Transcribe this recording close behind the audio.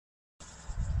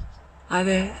Hi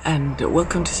there, and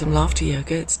welcome to some laughter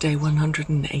yoga. It's day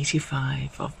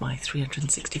 185 of my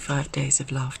 365 days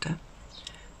of laughter.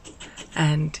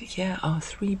 And here are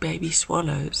 3 baby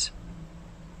swallows.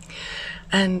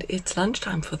 And it's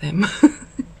lunchtime for them.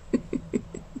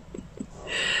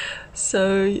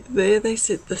 So there they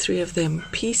sit, the 3 of them,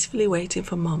 peacefully waiting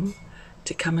for Mom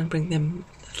to come and bring them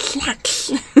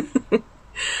snacks.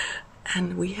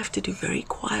 And we have to do very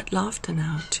quiet laughter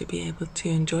now to be able to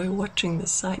enjoy watching the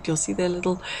sight. You'll see their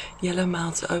little yellow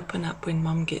mouths open up when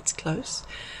Mom gets close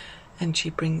and she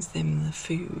brings them the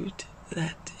food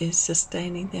that is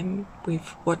sustaining them.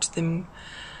 We've watched them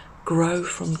grow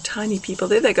from tiny people.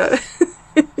 There they go.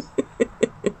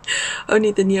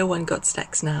 Only the near one got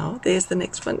snacks now. There's the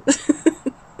next one.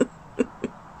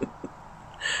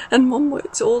 And Mom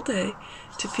works all day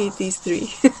to feed these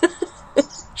 3.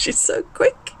 She's so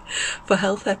quick. For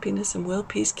health, happiness and world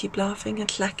peace, keep laughing and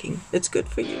clacking. It's good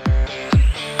for you.